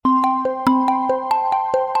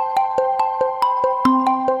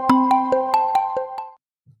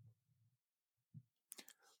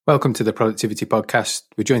Welcome to the Productivity Podcast.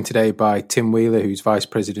 We're joined today by Tim Wheeler, who's Vice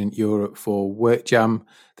President Europe for WorkJam.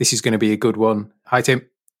 This is going to be a good one. Hi, Tim.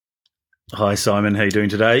 Hi, Simon. How are you doing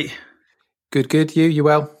today? Good. You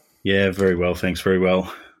well? Yeah, very well. Thanks. Very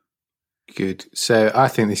well. Good. So I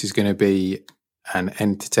think this is going to be an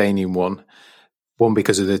entertaining one. One,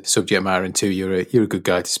 because of the subject matter, and two, you're a good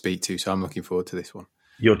guy to speak to. So I'm looking forward to this one.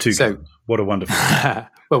 You're too good. What a wonderful.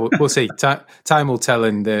 Well, we'll see. Time will tell,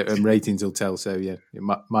 and ratings will tell. So yeah,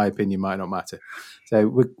 my opinion might not matter. So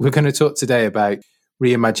we're going to talk today about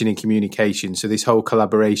reimagining communication. So this whole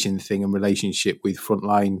collaboration thing and relationship with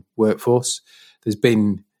frontline workforce. There's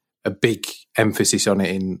been a big emphasis on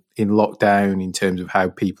it in lockdown in terms of how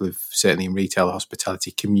people have, certainly in retail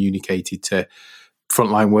hospitality, communicated to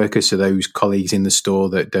frontline workers, so those colleagues in the store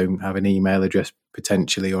that don't have an email address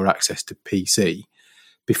potentially or access to PC.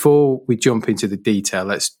 Before we jump into the detail,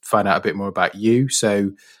 let's find out a bit more about you.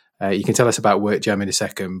 So you can tell us about WorkJam in a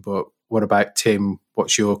second, but what about Tim?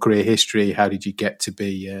 What's your career history? How did you get to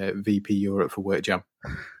be VP Europe for WorkJam?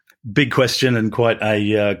 Big question and quite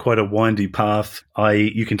a windy path.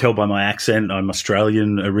 You can tell by my accent, I'm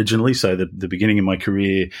Australian originally, so the beginning of my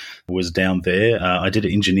career was down there. I did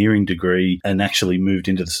an engineering degree and actually moved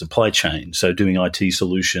into the supply chain, so doing IT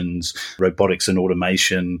solutions, robotics and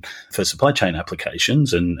automation for supply chain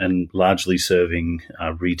applications and largely serving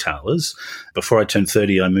retailers. Before I turned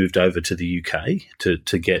 30, I moved over to the UK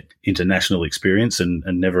to get international experience and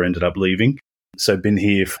never ended up leaving. So been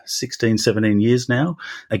here for 16, 17 years now,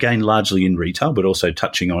 again, largely in retail, but also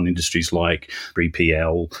touching on industries like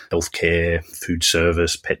 3PL, healthcare, food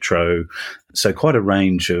service, petro. So quite a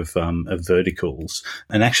range of verticals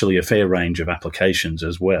and actually a fair range of applications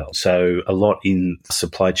as well. So a lot in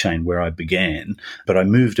supply chain where I began, but I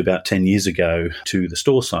moved about 10 years ago to the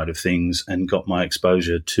store side of things and got my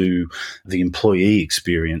exposure to the employee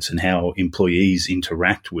experience and how employees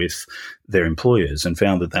interact with their employers, and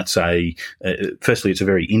found that that's firstly, it's a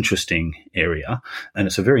very interesting area and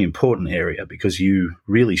it's a very important area because you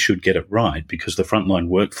really should get it right, because the frontline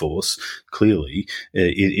workforce clearly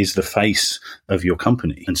is the face of your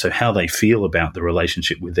company. And so how they feel about the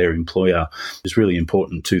relationship with their employer is really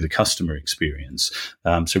important to the customer experience.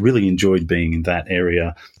 So really enjoyed being in that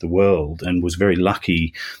area of the world, and was very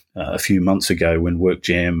lucky a few months ago when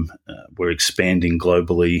WorkJam were expanding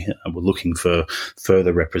globally. We're looking for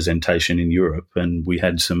further representation in Europe, and we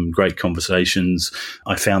had some great conversations.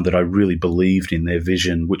 I found that I really believed in their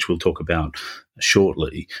vision, which we'll talk about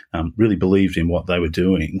shortly, really believed in what they were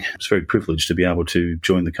doing. I was very privileged to be able to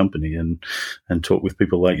join the company and talk with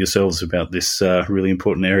people like yourselves about this really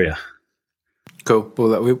important area. Cool.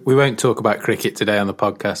 Well, we won't talk about cricket today on the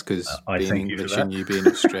podcast because being English and you being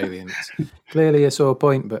Australian, it's clearly a sore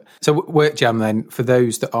point. But so WorkJam then, for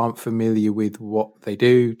those that aren't familiar with what they do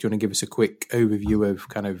you want to give us a quick overview of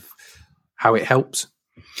kind of how it helps?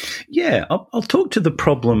 Yeah, I'll talk to the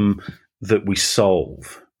problem that we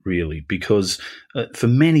solve, really, because for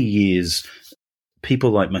many years, people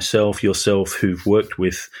like myself, yourself, who've worked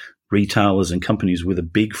with retailers and companies with a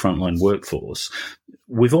big frontline workforce,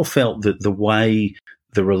 we've all felt that the way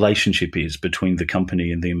the relationship is between the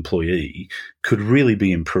company and the employee could really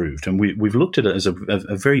be improved. And we've looked at it as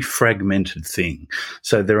a very fragmented thing.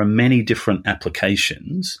 So there are many different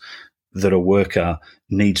applications that a worker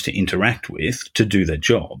needs to interact with to do their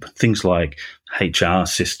job. Things like HR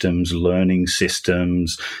systems, learning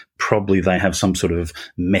systems, probably they have some sort of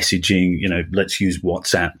messaging, let's use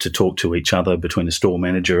WhatsApp to talk to each other between a store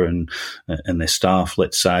manager and their staff,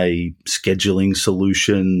 let's say scheduling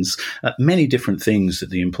solutions, many different things that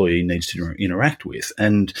the employee needs to interact with.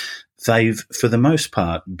 And they've, for the most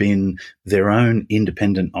part, been their own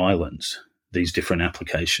independent islands, these different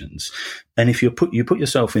applications. And if you put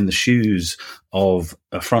yourself in the shoes of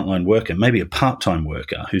a frontline worker, maybe a part-time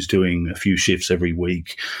worker who's doing a few shifts every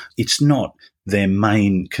week, it's not their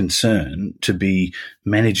main concern to be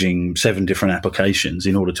managing 7 different applications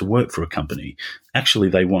in order to work for a company. Actually,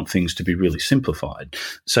 they want things to be really simplified.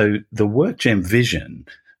 So the WorkJam vision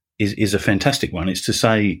is a fantastic one. It's to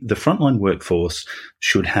say the frontline workforce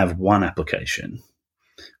should have one application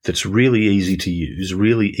that's really easy to use,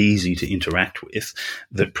 really easy to interact with,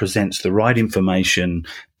 that presents the right information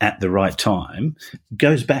at the right time,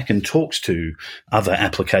 goes back and talks to other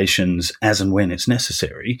applications as and when it's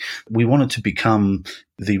necessary. We want it to become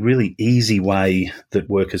the really easy way that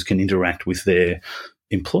workers can interact with their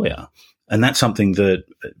employer. And that's something that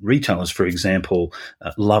retailers, for example,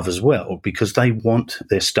 love as well, because they want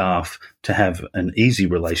their staff to have an easy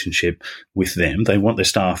relationship with them. They want their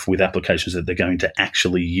staff with applications that they're going to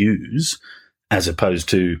actually use, as opposed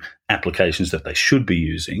to applications that they should be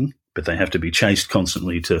using but they have to be chased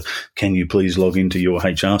constantly to, can you please log into your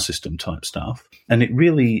HR system type stuff. And it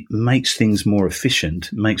really makes things more efficient,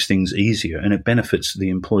 makes things easier, and it benefits the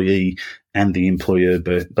employee and the employer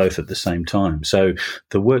both at the same time. So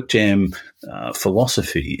the WorkJam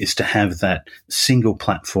philosophy is to have that single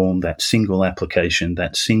platform, that single application,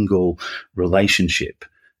 that single relationship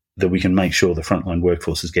that we can make sure the frontline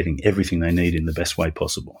workforce is getting everything they need in the best way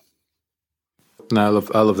possible. No,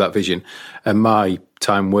 I love that vision. And my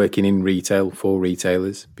time working in retail for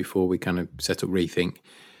retailers before we kind of set up Rethink,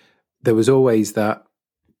 there was always that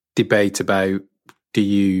debate about, do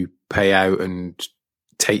you pay out and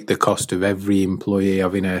take the cost of every employee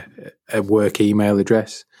having a work email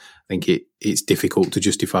address? I think it's difficult to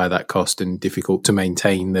justify that cost and difficult to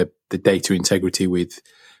maintain the data integrity with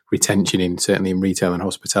retention certainly in retail and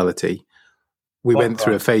hospitality. We went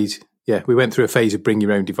through a phase of bring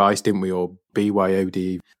your own device, didn't we, or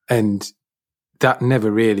BYOD, and that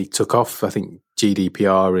never really took off. I think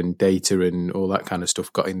GDPR and data and all that kind of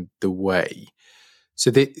stuff got in the way.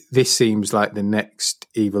 So this seems like the next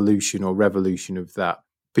evolution or revolution of that.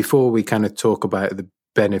 Before we kind of talk about the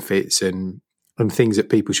benefits and things that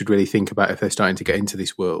people should really think about if they're starting to get into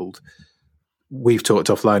this world, we've talked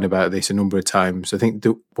offline about this a number of times. I think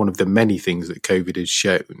one of the many things that COVID has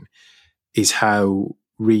shown is how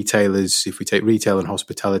retailers, if we take retail and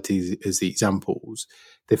hospitality as the examples,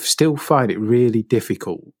 they still find it really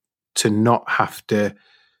difficult to not have to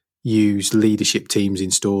use leadership teams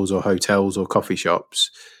in stores or hotels or coffee shops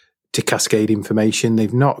to cascade information.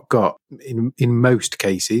 They've not got, in most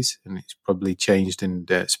cases, and it's probably changed and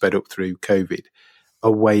sped up through COVID,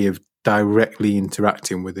 a way of directly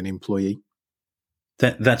interacting with an employee.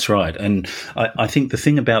 That's right. And I think the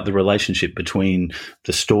thing about the relationship between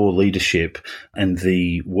the store leadership and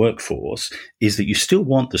the workforce is that you still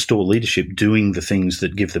want the store leadership doing the things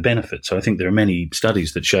that give the benefit. So I think there are many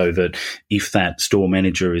studies that show that if that store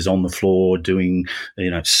manager is on the floor doing,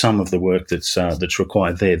 some of the work that's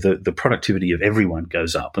required there, the productivity of everyone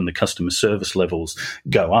goes up and the customer service levels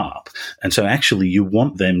go up. And so actually you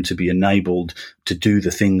want them to be enabled to do the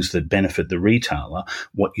things that benefit the retailer.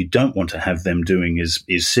 What you don't want to have them doing is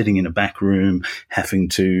sitting in a back room having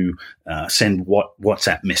to send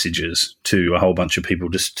WhatsApp messages to a whole bunch of people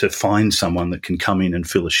just to find someone that can come in and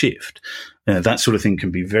fill a shift. That sort of thing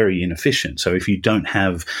can be very inefficient. So if you don't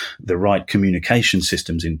have the right communication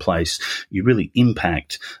systems in place, you really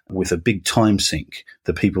impact with a big time sink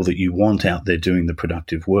the people that you want out there doing the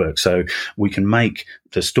productive work. So we can make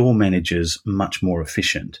the store managers much more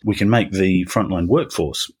efficient. We can make the frontline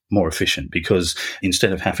workforce more efficient because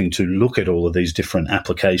instead of having to look at all of these different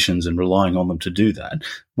applications and relying on them to do that,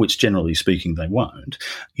 which generally speaking they won't,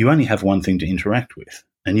 you only have one thing to interact with.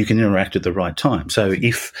 And you can interact at the right time. So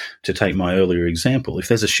if, to take my earlier example, if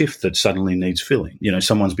there's a shift that suddenly needs filling,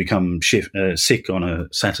 someone's become sick on a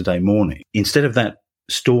Saturday morning, instead of that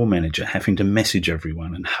store manager having to message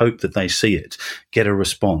everyone and hope that they see it, get a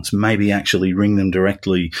response, maybe actually ring them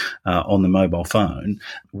directly on the mobile phone,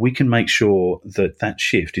 we can make sure that that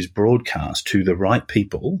shift is broadcast to the right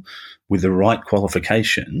people with the right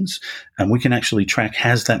qualifications, and we can actually track,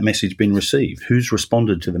 has that message been received? Who's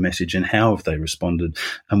responded to the message and how have they responded?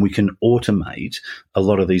 And we can automate a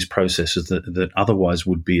lot of these processes that otherwise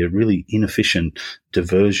would be a really inefficient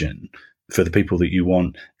diversion for the people that you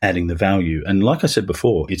want adding the value. And like I said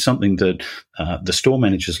before, it's something that the store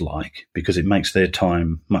managers like because it makes their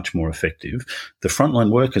time much more effective. The frontline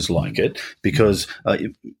workers like it because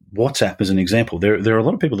WhatsApp, as an example, there are a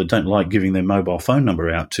lot of people that don't like giving their mobile phone number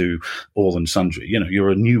out to all and sundry.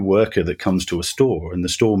 You're a new worker that comes to a store and the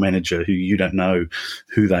store manager, who you don't know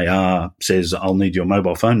who they are, says, I'll need your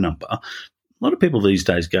mobile phone number. A lot of people these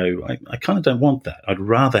days go, I kind of don't want that. I'd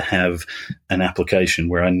rather have an application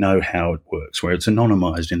where I know how it works, where it's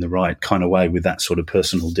anonymized in the right kind of way with that sort of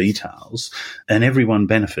personal details, and everyone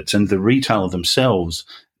benefits. And the retailer themselves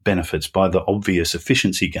benefits by the obvious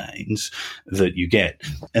efficiency gains that you get.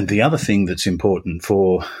 And the other thing that's important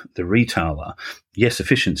for the retailer, yes,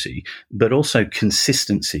 efficiency, but also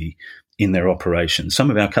consistency in their operations.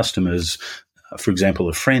 Some of our customers, for example,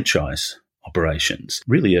 are franchise operations,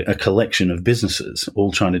 really a collection of businesses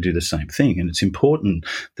all trying to do the same thing. And it's important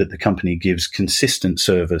that the company gives consistent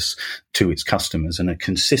service to its customers and a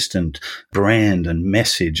consistent brand and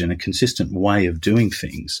message and a consistent way of doing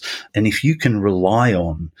things. And if you can rely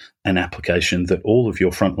on an application that all of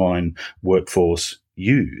your frontline workforce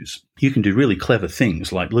use, you can do really clever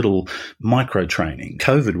things like little micro training.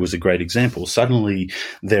 COVID was a great example. Suddenly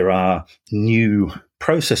there are new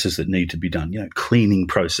processes that need to be done, cleaning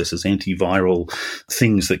processes, antiviral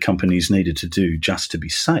things that companies needed to do just to be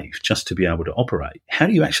safe, just to be able to operate. How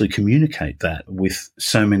do you actually communicate that with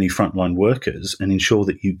so many frontline workers and ensure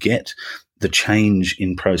that you get the change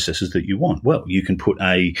in processes that you want? Well, you can put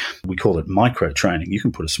we call it micro training. You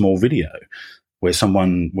can put a small video where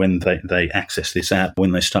someone, when they access this app, when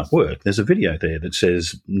they start work, there's a video there that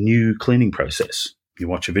says new cleaning process. You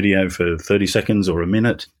watch a video for 30 seconds or a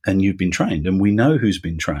minute and you've been trained, and we know who's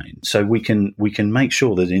been trained. So we can make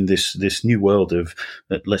sure that in this new world of,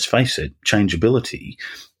 let's face it, changeability,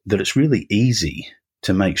 that it's really easy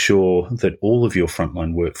to make sure that all of your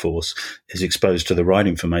frontline workforce is exposed to the right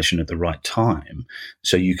information at the right time,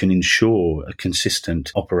 so you can ensure a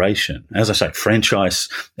consistent operation. As I say, franchise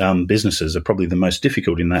businesses are probably the most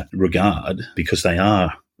difficult in that regard because they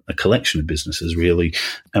are a collection of businesses, really,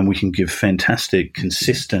 and we can give fantastic,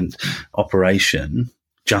 consistent operation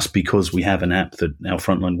just because we have an app that our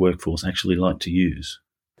frontline workforce actually like to use.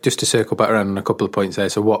 Just to circle back around on a couple of points there.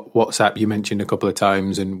 So WhatsApp you mentioned a couple of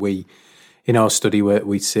times, and we, in our study,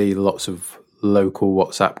 we see lots of local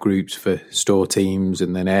WhatsApp groups for store teams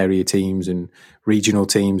and then area teams and regional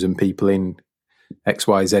teams and people in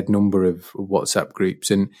XYZ number of WhatsApp groups.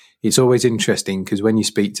 And it's always interesting because when you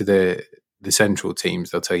speak to the central teams,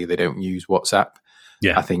 they'll tell you they don't use WhatsApp.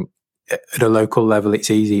 Yeah. I think at a local level, it's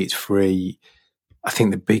easy, it's free. I think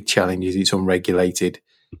the big challenge is it's unregulated.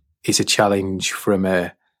 It's a challenge from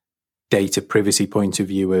a data privacy point of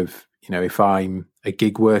view of, if I'm a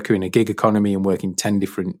gig worker in a gig economy and work in 10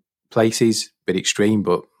 different places, a bit extreme,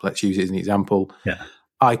 but let's use it as an example. Yeah.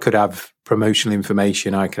 I could have promotional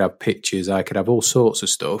information, I could have pictures, I could have all sorts of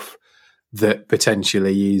stuff that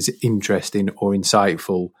potentially is interesting or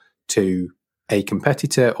insightful to a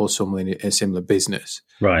competitor or someone in a similar business.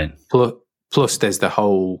 Right. Plus there's the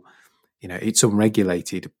whole, it's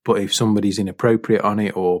unregulated, but if somebody's inappropriate on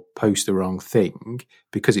it or posts the wrong thing,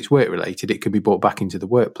 because it's work related, it could be brought back into the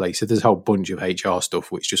workplace. So there's a whole bunch of HR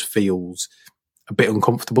stuff which just feels a bit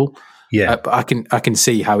uncomfortable. Yeah. But I can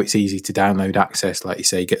see how it's easy to download access, like you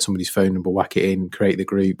say, get somebody's phone number, whack it in, create the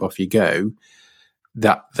group, off you go.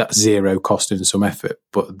 That's zero cost and some effort.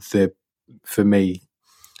 But for me,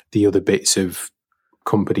 the other bits of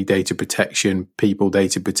company data protection, people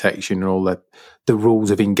data protection, and all the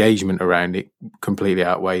rules of engagement around it completely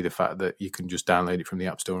outweigh the fact that you can just download it from the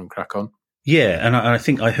App Store and crack on. Yeah, and I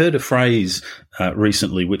think I heard a phrase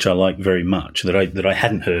recently which I like very much that I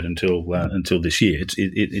hadn't heard until this year.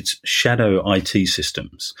 It's shadow IT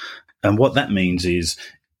systems, and what that means is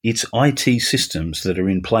it's IT systems that are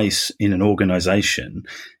in place in an organisation,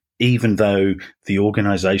 even though the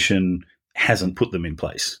organisation hasn't put them in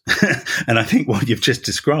place. And I think what you've just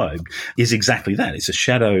described is exactly that. It's a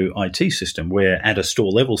shadow IT system where at a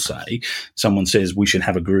store level, say, someone says we should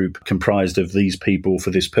have a group comprised of these people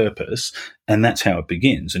for this purpose, and that's how it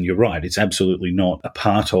begins. And you're right, it's absolutely not a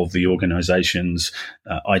part of the organization's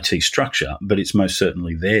IT structure, but it's most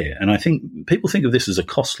certainly there. And I think people think of this as a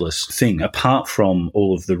costless thing, apart from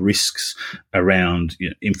all of the risks around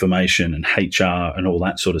information and HR and all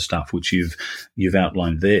that sort of stuff, which you've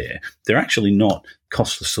outlined there. They're actually not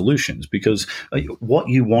costless solutions, because what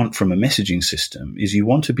you want from a messaging system is you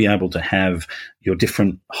want to be able to have your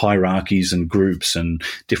different hierarchies and groups and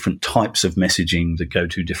different types of messaging that go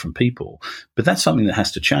to different people. But that's something that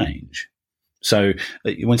has to change. So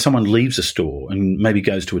when someone leaves a store and maybe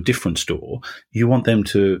goes to a different store, you want them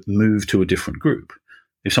to move to a different group.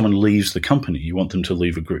 If someone leaves the company, you want them to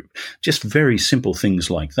leave a group. Just very simple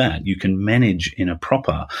things like that. You can manage in a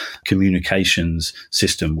proper communications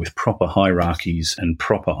system with proper hierarchies and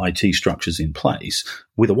proper IT structures in place.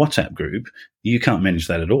 With a WhatsApp group, you can't manage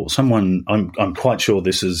that at all. I'm quite sure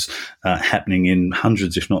this is happening in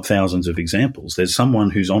hundreds, if not thousands of examples. There's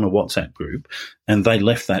someone who's on a WhatsApp group and they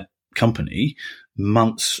left that company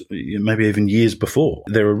months, maybe even years before.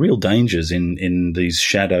 There are real dangers in these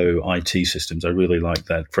shadow IT systems. I really like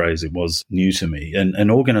that phrase. It was new to me.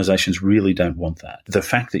 And organizations really don't want that. The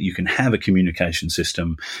fact that you can have a communication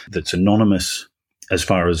system that's anonymous as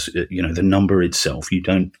far as, the number itself. You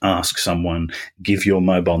don't ask someone, give your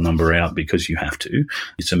mobile number out because you have to.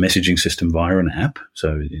 It's a messaging system via an app,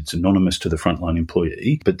 so it's anonymous to the frontline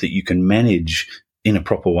employee, but that you can manage in a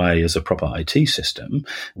proper way as a proper IT system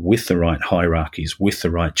with the right hierarchies, with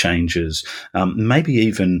the right changes, maybe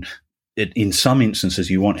even in some instances,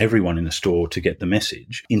 you want everyone in the store to get the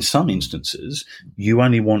message. In some instances, you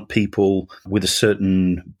only want people with a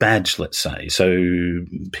certain badge, let's say. So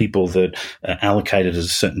people that are allocated as a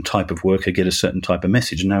certain type of worker get a certain type of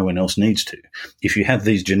message. No one else needs to. If you have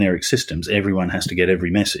these generic systems, everyone has to get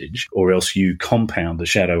every message, or else you compound the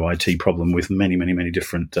shadow IT problem with many, many, many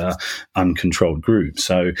different uncontrolled groups.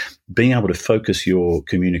 So being able to focus your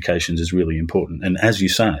communications is really important. And as you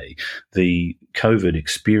say, the COVID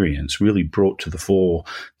experience really brought to the fore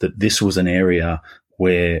that this was an area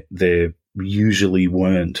where there usually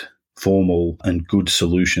weren't formal and good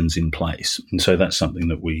solutions in place. And so that's something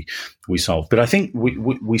that we solved. But I think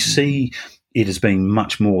we see it as being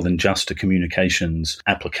much more than just a communications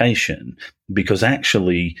application, because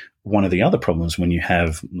actually one of the other problems when you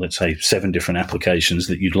have, let's say, 7 different applications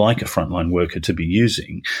that you'd like a frontline worker to be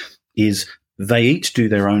using is they each do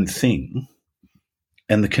their own thing,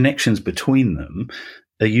 and the connections between them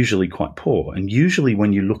are usually quite poor. And usually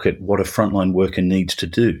when you look at what a frontline worker needs to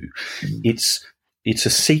do, it's a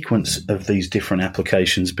sequence of these different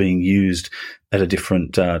applications being used at a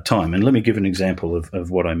different time. And let me give an example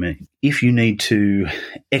of what I mean. If you need to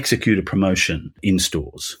execute a promotion in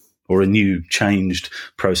stores, or a new changed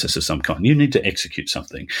process of some kind, you need to execute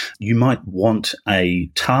something. You might want a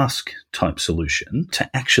task type solution to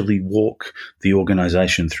actually walk the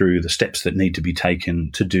organization through the steps that need to be taken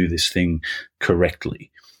to do this thing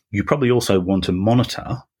correctly. You probably also want to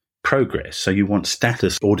monitor progress. So you want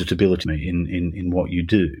status auditability in what you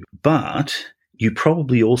do. But you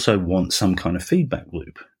probably also want some kind of feedback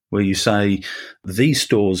loop where you say, these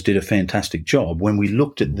stores did a fantastic job. When we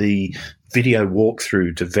looked at the video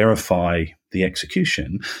walkthrough to verify the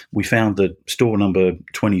execution, we found that store number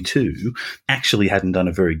 22 actually hadn't done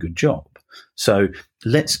a very good job. So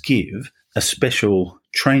let's give a special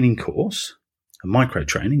training course, a micro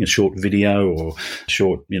training, a short video or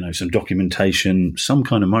short, some documentation, some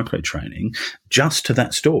kind of micro training just to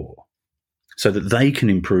that store, so that they can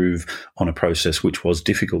improve on a process which was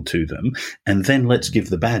difficult to them. And then let's give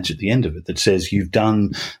the badge at the end of it that says you've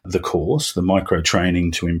done the course, the micro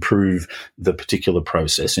training to improve the particular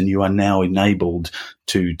process, and you are now enabled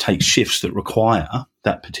to take shifts that require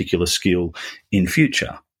that particular skill in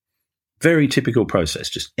future. Very typical process.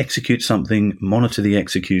 Just execute something, monitor the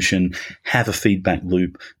execution, have a feedback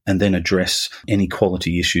loop, and then address any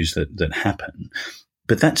quality issues that happen.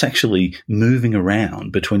 But that's actually moving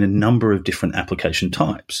around between a number of different application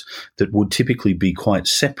types that would typically be quite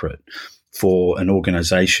separate for an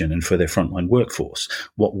organization and for their frontline workforce.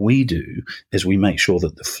 What we do is we make sure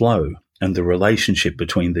that the flow and the relationship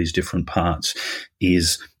between these different parts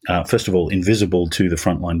is, first of all, invisible to the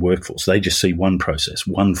frontline workforce. They just see one process,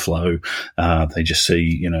 one flow. They just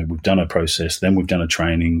see, we've done a process, then we've done a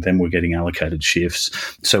training, then we're getting allocated shifts.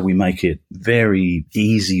 So we make it very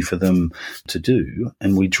easy for them to do,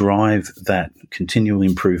 and we drive that continual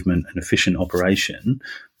improvement and efficient operation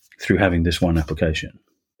through having this one application.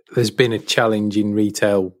 There's been a challenge in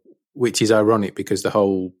retail, which is ironic because the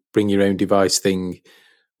whole bring your own device thing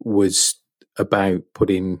was about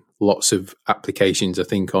putting lots of applications, I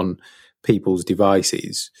think, on people's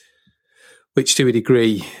devices, which to a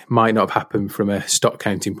degree might not have happened from a stock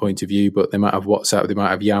counting point of view, but they might have WhatsApp, they might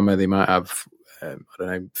have Yammer, they might have,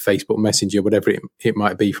 Facebook Messenger, whatever it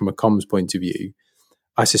might be from a comms point of view.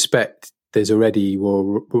 I suspect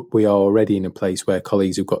we are already in a place where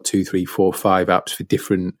colleagues have got 2, 3, 4, 5 apps for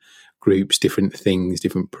different groups, different things,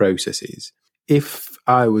 different processes. If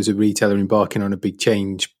I was a retailer embarking on a big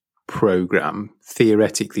change program,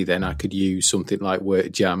 theoretically then I could use something like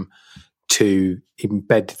WorkJam to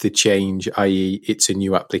embed the change, i.e. it's a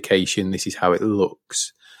new application, this is how it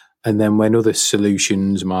looks. And then when other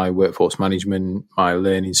solutions, my workforce management, my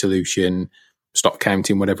learning solution, stock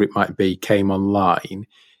counting, whatever it might be, came online,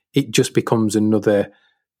 it just becomes another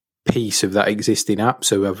piece of that existing app.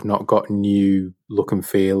 So I've not got new look and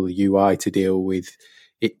feel UI to deal with.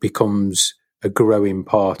 It becomes a growing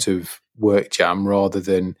part of WorkJam rather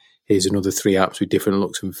than here's another 3 apps with different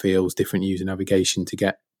looks and feels, different user navigation to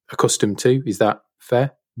get accustomed to. Is that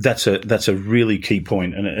fair? That's a really key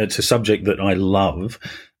point, and it's a subject that I love,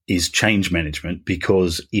 is change management,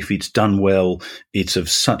 because if it's done well, it's of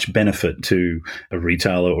such benefit to a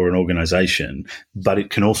retailer or an organization, but it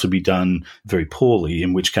can also be done very poorly,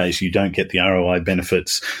 in which case you don't get the ROI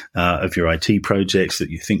benefits of your IT projects that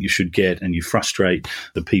you think you should get, and you frustrate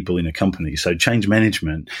the people in a company. So change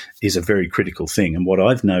management is a very critical thing. And what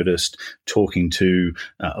I've noticed talking to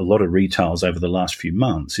a lot of retailers over the last few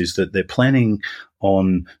months is that they're planning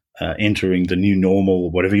on entering the new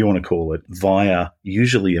normal, whatever you want to call it, via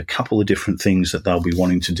usually a couple of different things that they'll be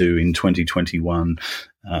wanting to do in 2021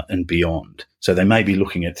 and beyond. So they may be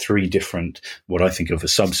looking at 3 different, what I think of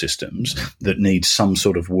as subsystems that need some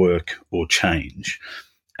sort of work or change.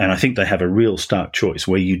 And I think they have a real stark choice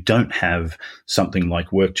where you don't have something like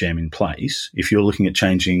WorkJam in place. If you're looking at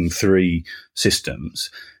changing 3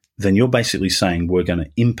 systems, then you're basically saying we're going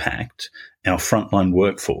to impact our frontline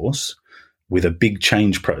workforce with a big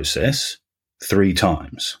change process 3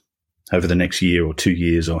 times over the next year or 2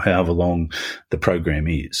 years or however long the program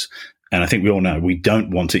is. And I think we all know we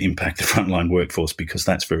don't want to impact the frontline workforce because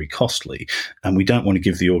that's very costly. And we don't want to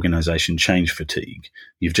give the organisation change fatigue.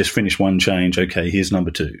 You've just finished one change. Okay, here's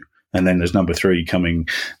number 2. And then there's number 3 coming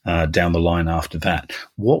down the line after that.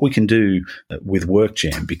 What we can do with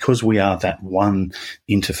WorkJam, because we are that one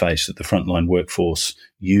interface that the frontline workforce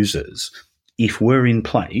uses, if we're in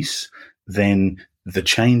place, then the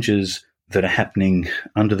changes that are happening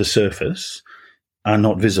under the surface are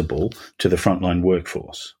not visible to the frontline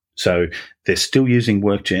workforce. So they're still using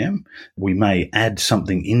WorkJam. We may add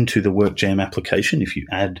something into the WorkJam application. If you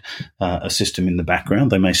add a system in the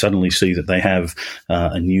background, they may suddenly see that they have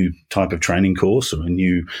a new type of training course or a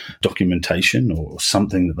new documentation or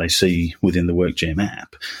something that they see within the WorkJam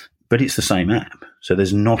app. But it's the same app. So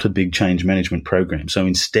there's not a big change management program. So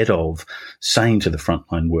instead of saying to the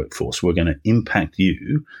frontline workforce, we're going to impact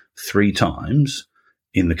you 3 times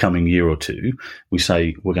in the coming year or 2, we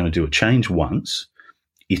say we're going to do a change once.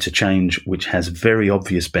 It's a change which has very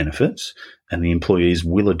obvious benefits, and the employees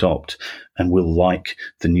will adopt and will like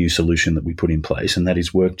the new solution that we put in place, and that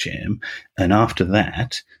is WorkJam. And after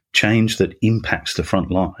that, change that impacts the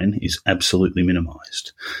front line is absolutely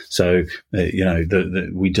minimized. So,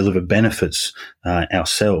 we deliver benefits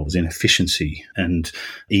ourselves in efficiency and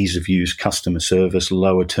ease of use, customer service,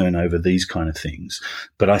 lower turnover, these kind of things.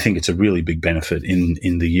 But I think it's a really big benefit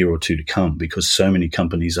in the year or 2 to come, because so many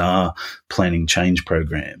companies are planning change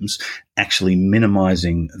programs. Actually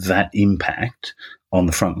minimizing that impact on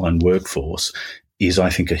the frontline workforce is, I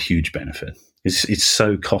think, a huge benefit. It's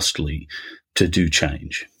so costly to do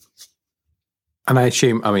change. And I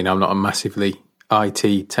assume, I'm not a massively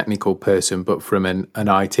IT technical person, but from an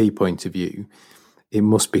IT point of view, it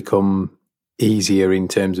must become easier in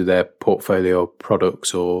terms of their portfolio of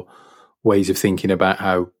products or ways of thinking about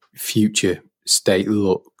how future state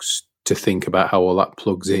looks, to think about how all that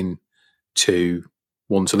plugs in to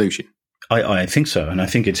one solution. I think so. And I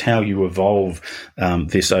think it's how you evolve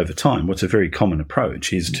this over time. What's a very common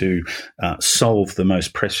approach is to solve the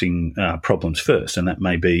most pressing problems first. And that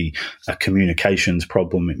may be a communications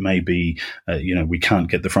problem. It may be, we can't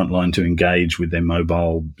get the front line to engage with their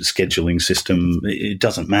mobile scheduling system. It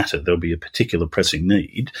doesn't matter. There'll be a particular pressing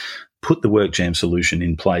need. Put the WorkJam solution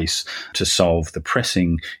in place to solve the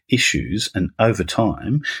pressing issues. And over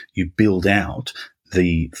time, you build out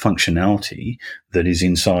the functionality that is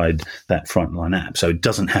inside that frontline app. So it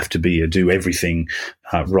doesn't have to be a do everything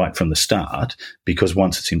right from the start, because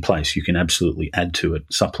once it's in place, you can absolutely add to it,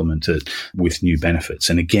 supplement it with new benefits.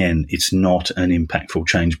 And again, it's not an impactful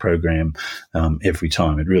change program every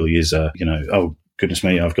time. It really is oh, goodness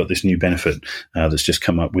me, I've got this new benefit that's just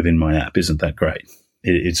come up within my app. Isn't that great?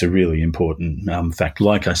 It's a really important fact.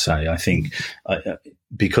 Like I say, I think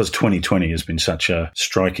because 2020 has been such a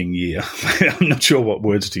striking year, I'm not sure what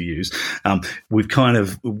words to use. We've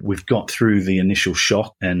got through the initial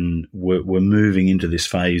shock, and we're moving into this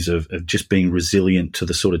phase of just being resilient to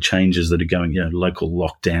the sort of changes that are going, local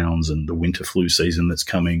lockdowns and the winter flu season that's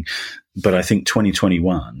coming. But I think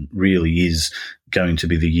 2021 really is going to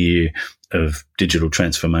be the year of digital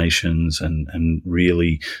transformations and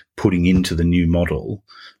really putting into the new model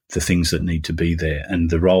the things that need to be there. And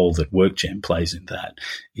the role that WorkJam plays in that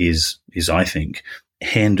is I think,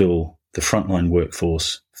 handle the frontline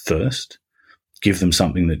workforce first, give them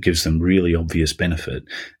something that gives them really obvious benefit,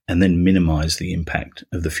 and then minimize the impact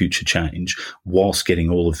of the future change whilst getting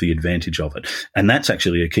all of the advantage of it. And that's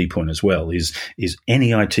actually a key point as well, is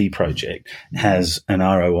any IT project has an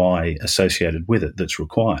ROI associated with it that's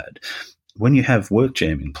required. When you have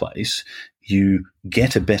WorkJam in place, you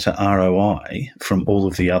get a better ROI from all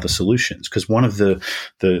of the other solutions, because one of the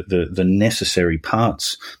necessary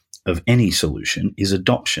parts of any solution is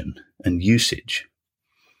adoption and usage.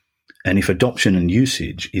 And if adoption and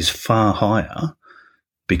usage is far higher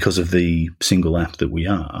because of the single app that we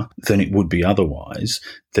are than it would be otherwise,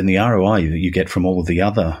 then the ROI that you get from all of the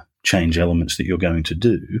other change elements that you're going to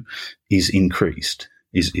do is increased,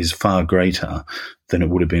 is far greater than it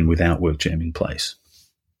would have been without WorkJam in place.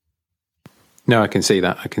 No, I can see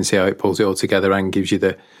that. I can see how it pulls it all together and gives you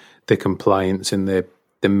the compliance and the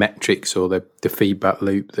the metrics or the feedback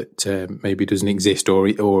loop that maybe doesn't exist,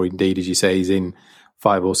 or indeed, as you say, is in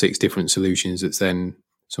 5 or 6 different solutions that's then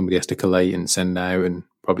somebody has to collate and send out and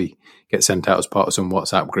probably get sent out as part of some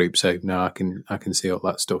WhatsApp group. So no, I can see all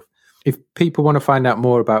that stuff. If people want to find out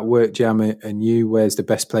more about WorkJam and you, where's the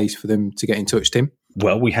best place for them to get in touch, Tim?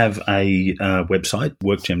 Well, we have a website,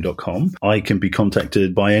 workjam.com. I can be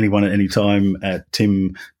contacted by anyone at any time at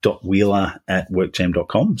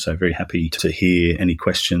tim.wheeler@workjam.com. So very happy to hear any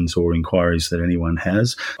questions or inquiries that anyone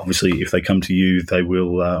has. Obviously, if they come to you, they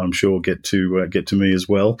will, I'm sure, get to me as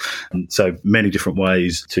well. And so many different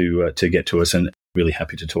ways to get to us, and really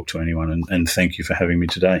happy to talk to anyone. And thank you for having me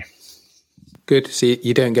today. Good. So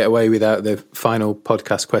you don't get away without the final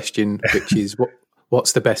podcast question, which is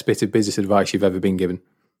what's the best bit of business advice you've ever been given?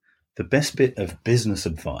 The best bit of business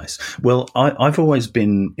advice? Well, I've always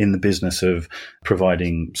been in the business of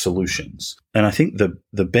providing solutions. And I think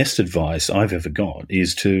the best advice I've ever got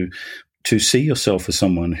is to see yourself as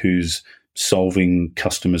someone who's solving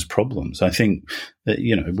customers' problems. I think that,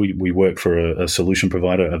 we work for a solution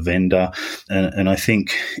provider, a vendor, and I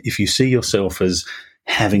think if you see yourself as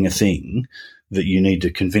having a thing that you need to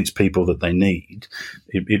convince people that they need,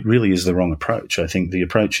 it really is the wrong approach. I think the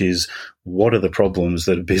approach is, what are the problems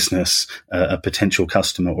that a business, a potential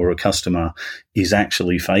customer or a customer is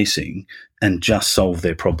actually facing, and just solve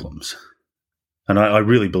their problems. And I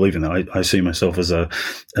really believe in that. I see myself as a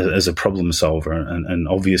problem solver, and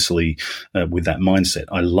obviously with that mindset,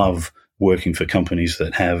 I love working for companies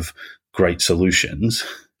that have great solutions,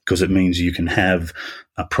 because it means you can have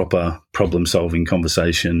a proper problem-solving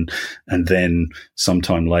conversation and then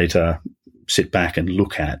sometime later sit back and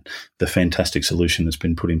look at the fantastic solution that's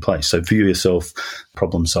been put in place. So view yourself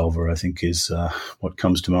problem solver, I think, is what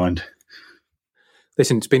comes to mind.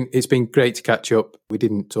 Listen, it's been great to catch up. We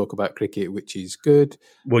didn't talk about cricket, which is good.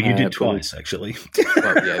 Well, you did twice, actually.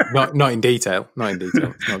 Well, yeah, not in detail. Not in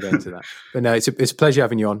detail. It's not going to that. But no, it's a pleasure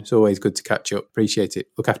having you on. It's always good to catch up. Appreciate it.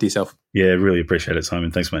 Look after yourself. Yeah, really appreciate it,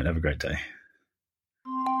 Simon. Thanks, mate. Have a great day.